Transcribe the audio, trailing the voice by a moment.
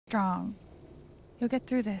strong. You'll get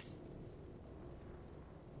through this.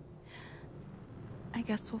 I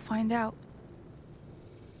guess we'll find out.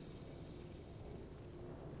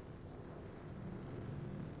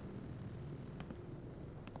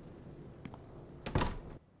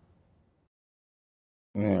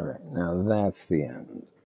 Alright, now that's the end,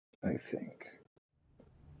 I think.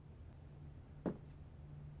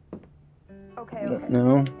 Okay.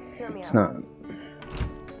 No, Hear me it's out. not.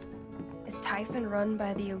 Is Typhon run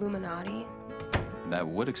by the Illuminati? That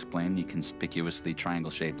would explain the conspicuously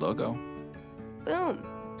triangle-shaped logo. Boom!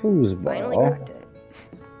 Finally Foosball cracked it.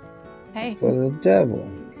 Hey. for the devil.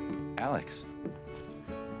 Alex.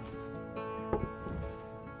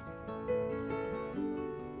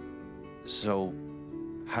 So,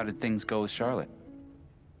 how did things go with Charlotte?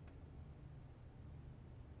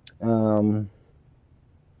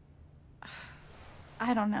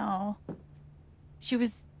 I don't know. She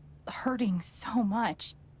was hurting so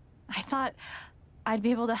much. I thought I'd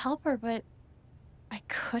be able to help her, but I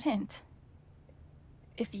couldn't.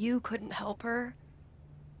 If you couldn't help her,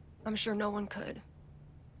 I'm sure no one could.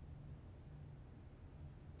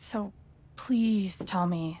 So please tell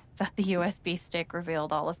me that the USB stick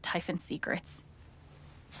revealed all of Typhon's secrets.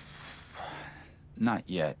 Not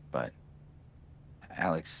yet, but...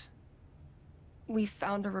 Alex... We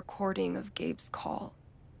found a recording of Gabe's call.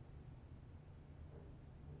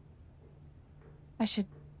 I should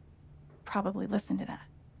probably listen to that.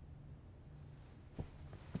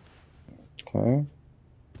 Okay.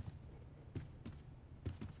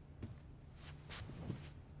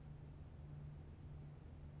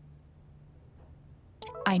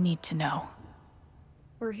 I need to know.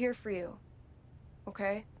 We're here for you.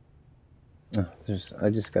 Okay? Oh, I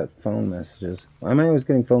just got phone messages. Why am I always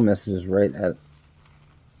getting phone messages right at...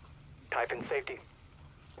 Typhon safety.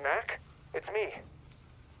 Mac? It's me.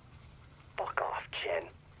 Fuck off, Jen.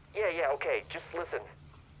 Yeah, okay, just listen.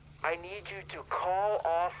 I need you to call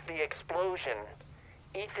off the explosion.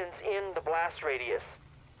 Ethan's in the blast radius.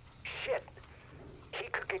 Shit. He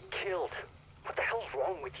could get killed. What the hell's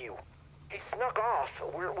wrong with you? He snuck off.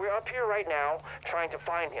 We're up here right now, trying to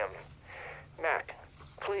find him. Mac,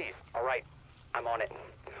 please. All right, I'm on it.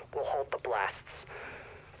 We'll halt the blasts.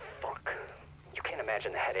 Fuck. You can't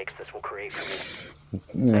imagine the headaches this will create for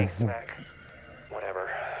me. Thanks, Mac. Whatever.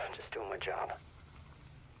 Just doing my job.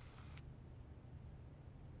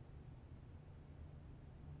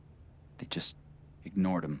 They just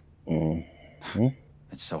ignored him. Mm-hmm.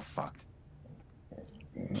 It's so fucked.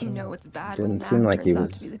 You know it's bad Didn't when Mac seem like he turns out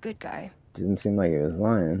was- to be the good guy. Didn't seem like he was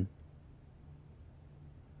lying.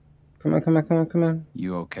 Come on.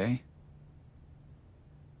 You okay?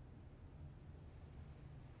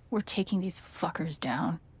 We're taking these fuckers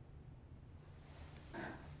down.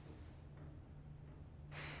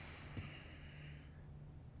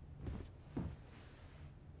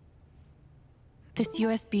 This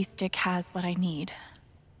USB stick has what I need.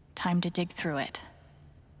 Time to dig through it.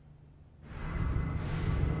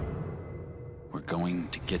 We're going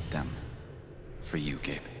to get them. For you,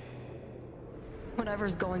 Gabe.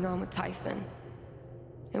 Whatever's going on with Typhon,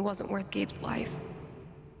 it wasn't worth Gabe's life.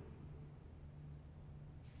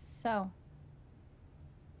 So,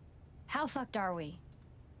 how fucked are we?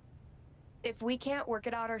 If we can't work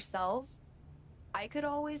it out ourselves, I could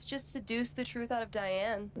always just seduce the truth out of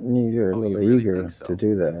Diane. You're a Oh, you little really eager think so? to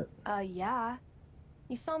do that. Yeah.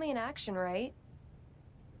 You saw me in action, right?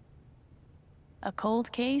 A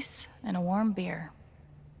cold case and a warm beer.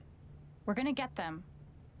 We're gonna get them,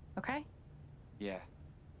 okay? Yeah,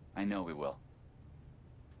 I know we will.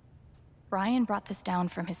 Ryan brought this down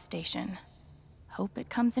from his station. Hope it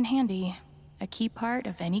comes in handy. A key part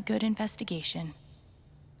of any good investigation.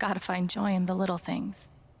 Gotta find joy in the little things.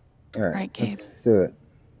 Alright, Right, Gabe. let's do it.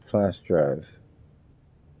 Flash drive.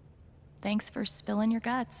 Thanks for spilling your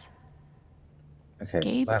guts. Okay,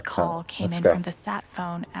 Gabe's laptop. call came Let's in go. from the sat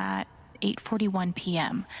phone at 8:41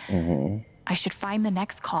 p.m. Mm-hmm. I should find the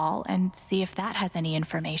next call and see if that has any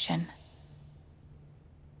information.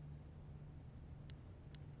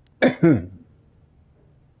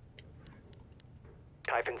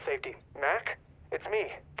 Typhon safety. Mac? It's me.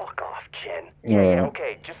 Fuck off, Jen. Yeah,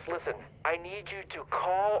 okay, just listen. I need you to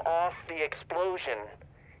call off the explosion.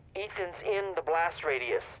 Ethan's in the blast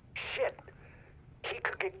radius. Shit. He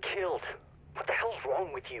could get killed. What the hell's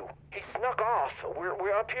wrong with you? He snuck off.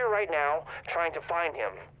 We're up here right now, trying to find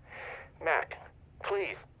him. Mac,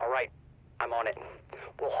 please. All right, I'm on it.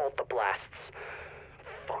 We'll halt the blasts.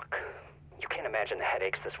 Fuck. You can't imagine the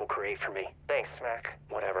headaches this will create for me. Thanks, Mac.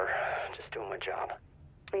 Whatever. Just doing my job.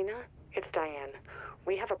 Lena, it's Diane.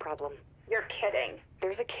 We have a problem. You're kidding.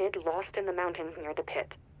 There's a kid lost in the mountains near the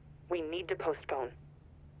pit. We need to postpone.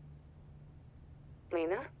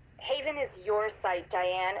 Lena. Haven is your site,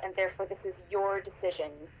 Diane, and therefore this is your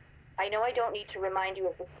decision. I know I don't need to remind you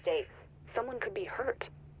of the stakes. Someone could be hurt.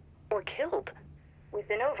 Or killed. We've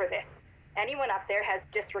been over this. Anyone up there has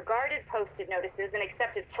disregarded posted notices and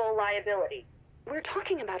accepted full liability. We're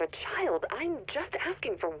talking about a child. I'm just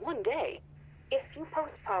asking for one day. If you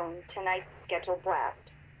postpone tonight's scheduled blast,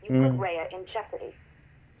 you put Rhea in jeopardy.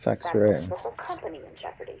 Fuck's That Rhea. puts the whole company in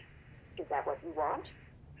jeopardy. Is that what you want?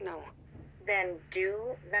 No. Then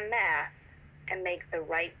do the math and make the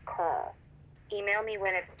right call. Email me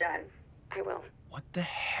when it's done. I will. What the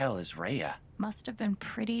hell is Rhea? Must have been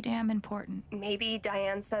pretty damn important. Maybe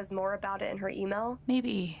Diane says more about it in her email?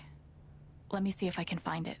 Maybe. Let me see if I can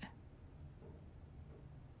find it.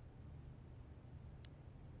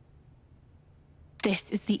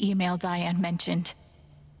 This is the email Diane mentioned.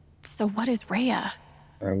 So what is Rhea?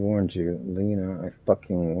 I warned you, Lena. I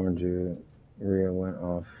fucking warned you. Rhea went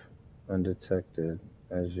off undetected,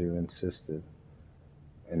 as you insisted.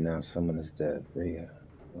 And now someone is dead. Rhea.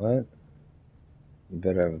 What? You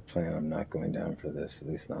better have a plan. I'm not going down for this, at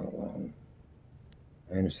least not alone.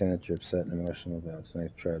 I understand that you're upset and emotional about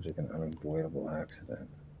tonight's tragic and unavoidable accident.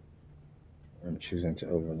 I'm choosing to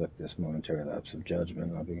overlook this momentary lapse of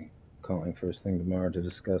judgment. I'll be calling first thing tomorrow to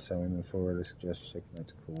discuss how we move forward. I suggest you take the night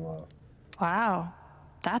to cool off. Wow.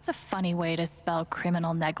 That's a funny way to spell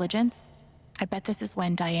criminal negligence. I bet this is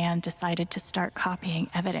when Diane decided to start copying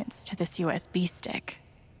evidence to this USB stick.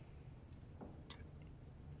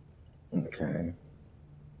 Okay.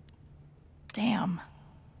 Damn.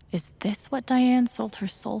 Is this what Diane sold her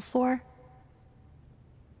soul for?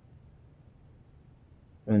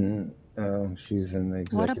 And she's in the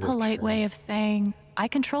executive What a polite training. way of saying, I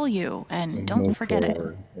control you, and don't Move forget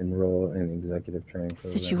forward. Enroll in executive training it.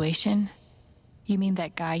 program. Situation? You mean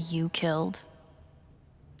that guy you killed?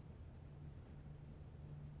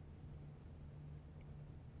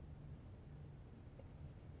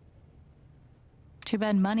 Too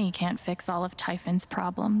bad money can't fix all of Typhon's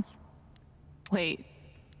problems. Wait.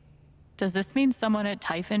 Does this mean someone at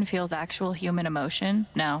Typhon feels actual human emotion?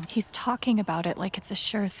 No. He's talking about it like it's a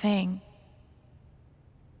sure thing.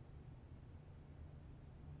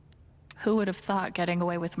 Who would have thought getting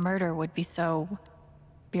away with murder would be so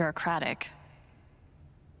bureaucratic?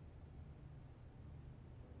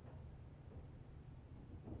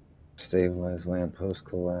 Stabilize lamppost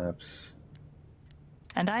collapse.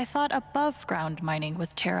 And I thought above ground mining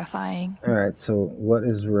was terrifying. Alright, so what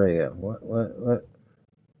is Rhea? What?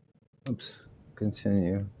 Oops.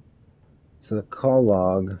 Continue. So the call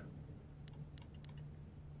log.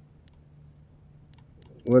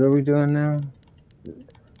 What are we doing now?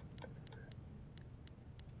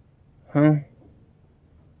 Huh?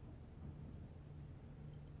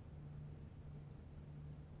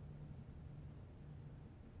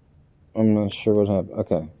 I'm not sure what happened.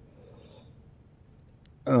 Okay.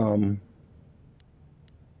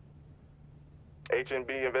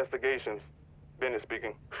 H&B Investigations. Bennett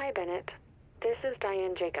speaking. Hi, Bennett. This is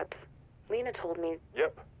Diane Jacobs. Lena told me...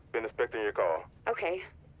 Yep, been expecting your call. Okay.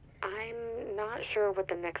 I'm not sure what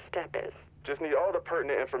the next step is. Just need all the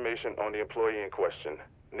pertinent information on the employee in question.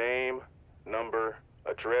 Name, number,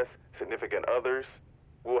 address, significant others.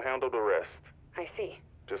 We'll handle the rest. I see.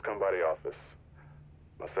 Just come by the office.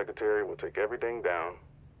 My secretary will take everything down.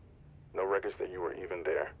 No records that you were even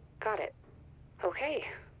there. Got it. Okay.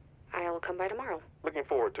 I'll come by tomorrow. Looking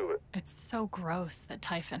forward to it. It's so gross that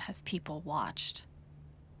Typhon has people watched.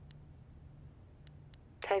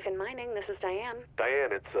 Typhon Mining, this is Diane.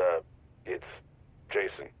 Diane, it's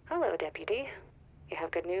Jason. Hello, Deputy. You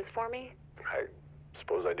have good news for me? I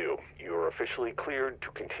suppose I do. You are officially cleared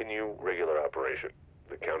to continue regular operation.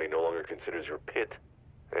 The county no longer considers your pit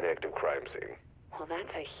an active crime scene. Well,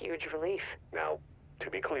 that's a huge relief. Now, to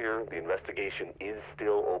be clear, the investigation is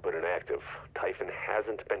still open and active. Typhon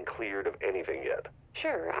hasn't been cleared of anything yet.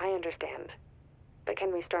 Sure, I understand. But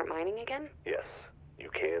can we start mining again? Yes, you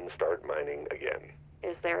can start mining again.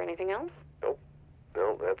 Is there anything else? Nope.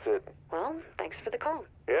 No, that's it. Well, thanks for the call.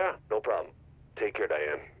 Yeah, no problem. Take care,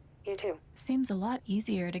 Diane. You too. Seems a lot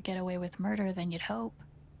easier to get away with murder than you'd hope.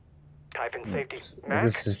 Typhon safety. Mac?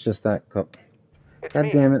 This is just that cup. It's God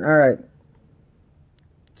me. damn it. Alright.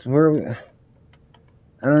 So where are we?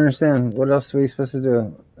 I don't understand. What else are we supposed to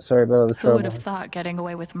do? Sorry about all the Who trouble. would have thought getting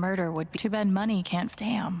away with murder would be... Too bad money can't...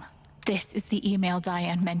 Damn. This is the email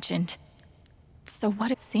Diane mentioned. So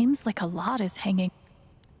what it seems like a lot is hanging...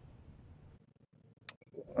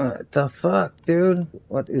 What the fuck, dude?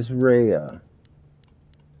 What is Rhea?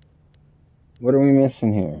 What are we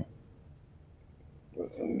missing here?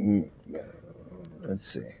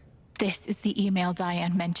 Let's see. This is the email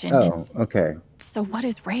Diane mentioned. Oh, okay. So what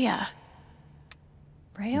is Rhea?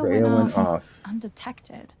 Rhea Rhea went off.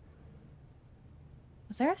 undetected.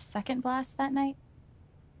 Was there a second blast that night?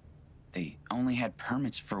 They only had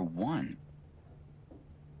permits for one.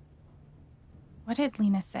 What did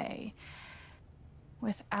Lena say?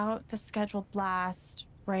 Without the scheduled blast,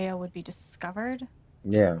 Rhea would be discovered?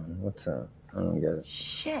 Yeah, what's that? I don't get it.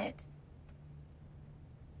 Shit.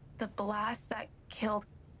 The blast that killed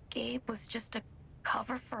Gabe was just a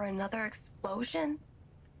cover for another explosion?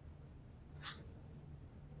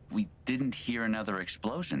 We didn't hear another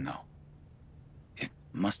explosion, though. It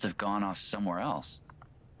must have gone off somewhere else.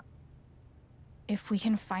 If we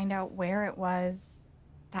can find out where it was,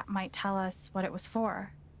 that might tell us what it was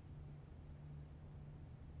for.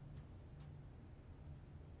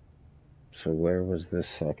 So where was this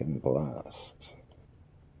second blast?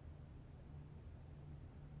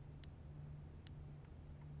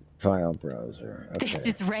 File browser. Okay. This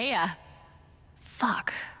is Rhea.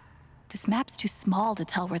 Fuck. This map's too small to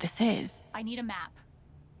tell where this is. I need a map.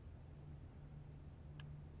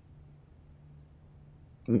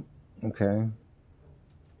 Okay.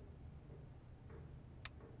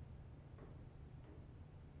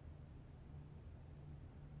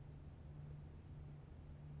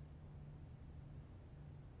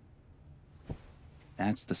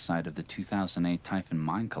 That's the site of the 2008 Typhon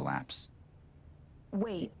mine collapse.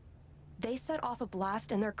 Wait, they set off a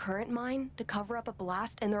blast in their current mine to cover up a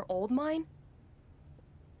blast in their old mine?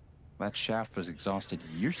 That shaft was exhausted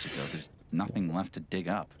years ago. There's nothing left to dig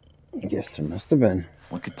up. I guess there must have been.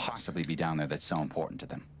 What could possibly be down there that's so important to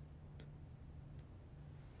them?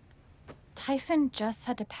 Typhon just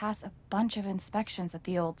had to pass a bunch of inspections at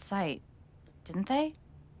the old site, didn't they?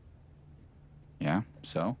 Yeah,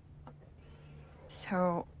 so?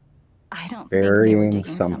 So, I don't think they were Burying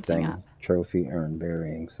digging something something. up. Trophy earned.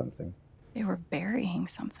 Burying something. They were burying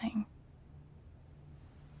something.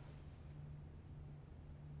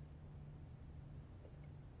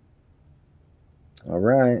 All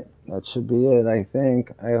right. That should be it, I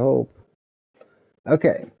think. I hope.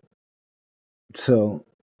 Okay. So,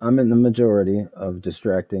 I'm in the majority of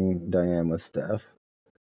distracting Diane with Steph.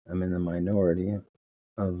 I'm in the minority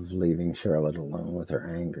of leaving Charlotte alone with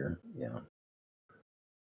her anger. Yeah.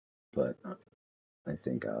 But I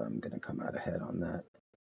think I'm going to come out ahead on that.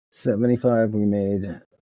 75,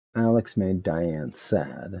 Alex made Diane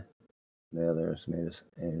sad. The others made us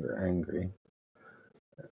angry.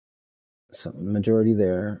 So, majority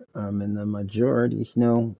there. I'm in the majority.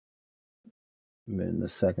 No, I'm in the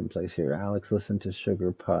second place here. Alex listened to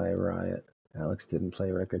Sugar Pie Riot. Alex didn't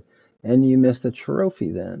play a record. And you missed a trophy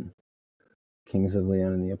then. Kings of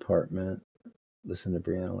Leon in the apartment. Listen to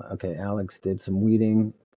Brianna. Okay, Alex did some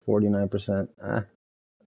weeding. 49%.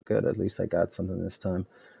 Good. At least I got something this time.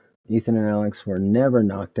 Ethan and Alex were never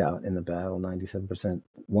knocked out in the battle. 97%.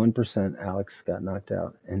 1% Alex got knocked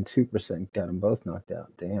out. And 2% got them both knocked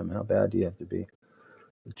out. Damn, how bad do you have to be?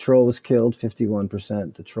 The troll was killed.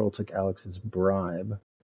 51%. The troll took Alex's bribe.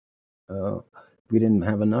 Oh, we didn't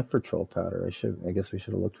have enough for troll powder. I guess we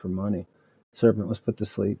should have looked for money. Serpent was put to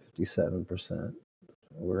sleep. 57%.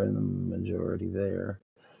 We're in the majority there.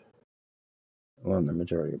 Well, in the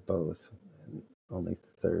majority of both. And only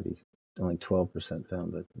 12%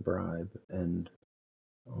 found the bribe, and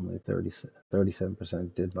only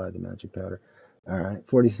 37% did buy the magic powder. All right,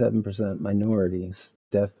 47% minorities.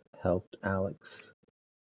 Steph helped Alex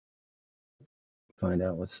find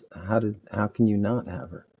out how can you not have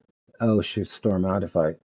her? Oh, shoot, storm out if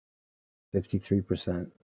I 53%.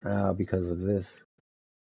 Because of this.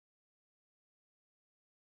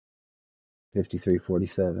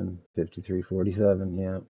 53-47. 53-47,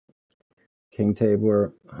 yeah. King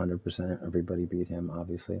Tabor, 100%. Everybody beat him,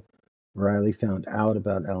 obviously. Riley found out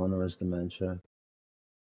about Eleanor's dementia.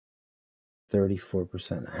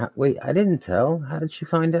 34%. Wait, I didn't tell. How did she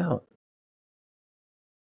find out?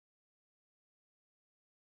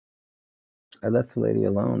 I left the lady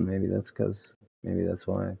alone. Maybe that's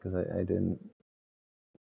why, because I didn't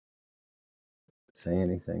say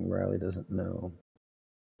anything. Riley doesn't know.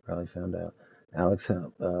 Riley found out. Alex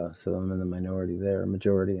helped, so I'm in the minority there.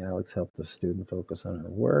 Majority, Alex helped the student focus on her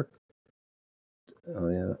work. Oh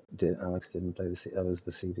yeah, Alex didn't play the CD. That was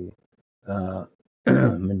the CD.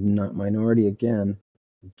 Minority again.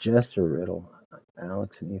 Jester riddle.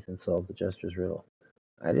 Alex and Ethan solved the Jester's riddle.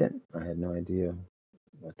 I didn't. I had no idea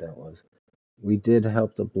what that was. We did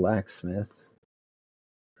help the blacksmith.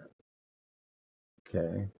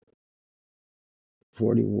 Okay.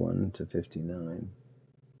 41-59.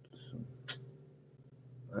 So,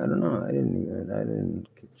 I don't know. I didn't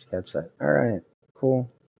catch that. All right. Cool.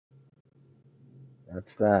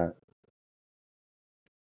 That's that.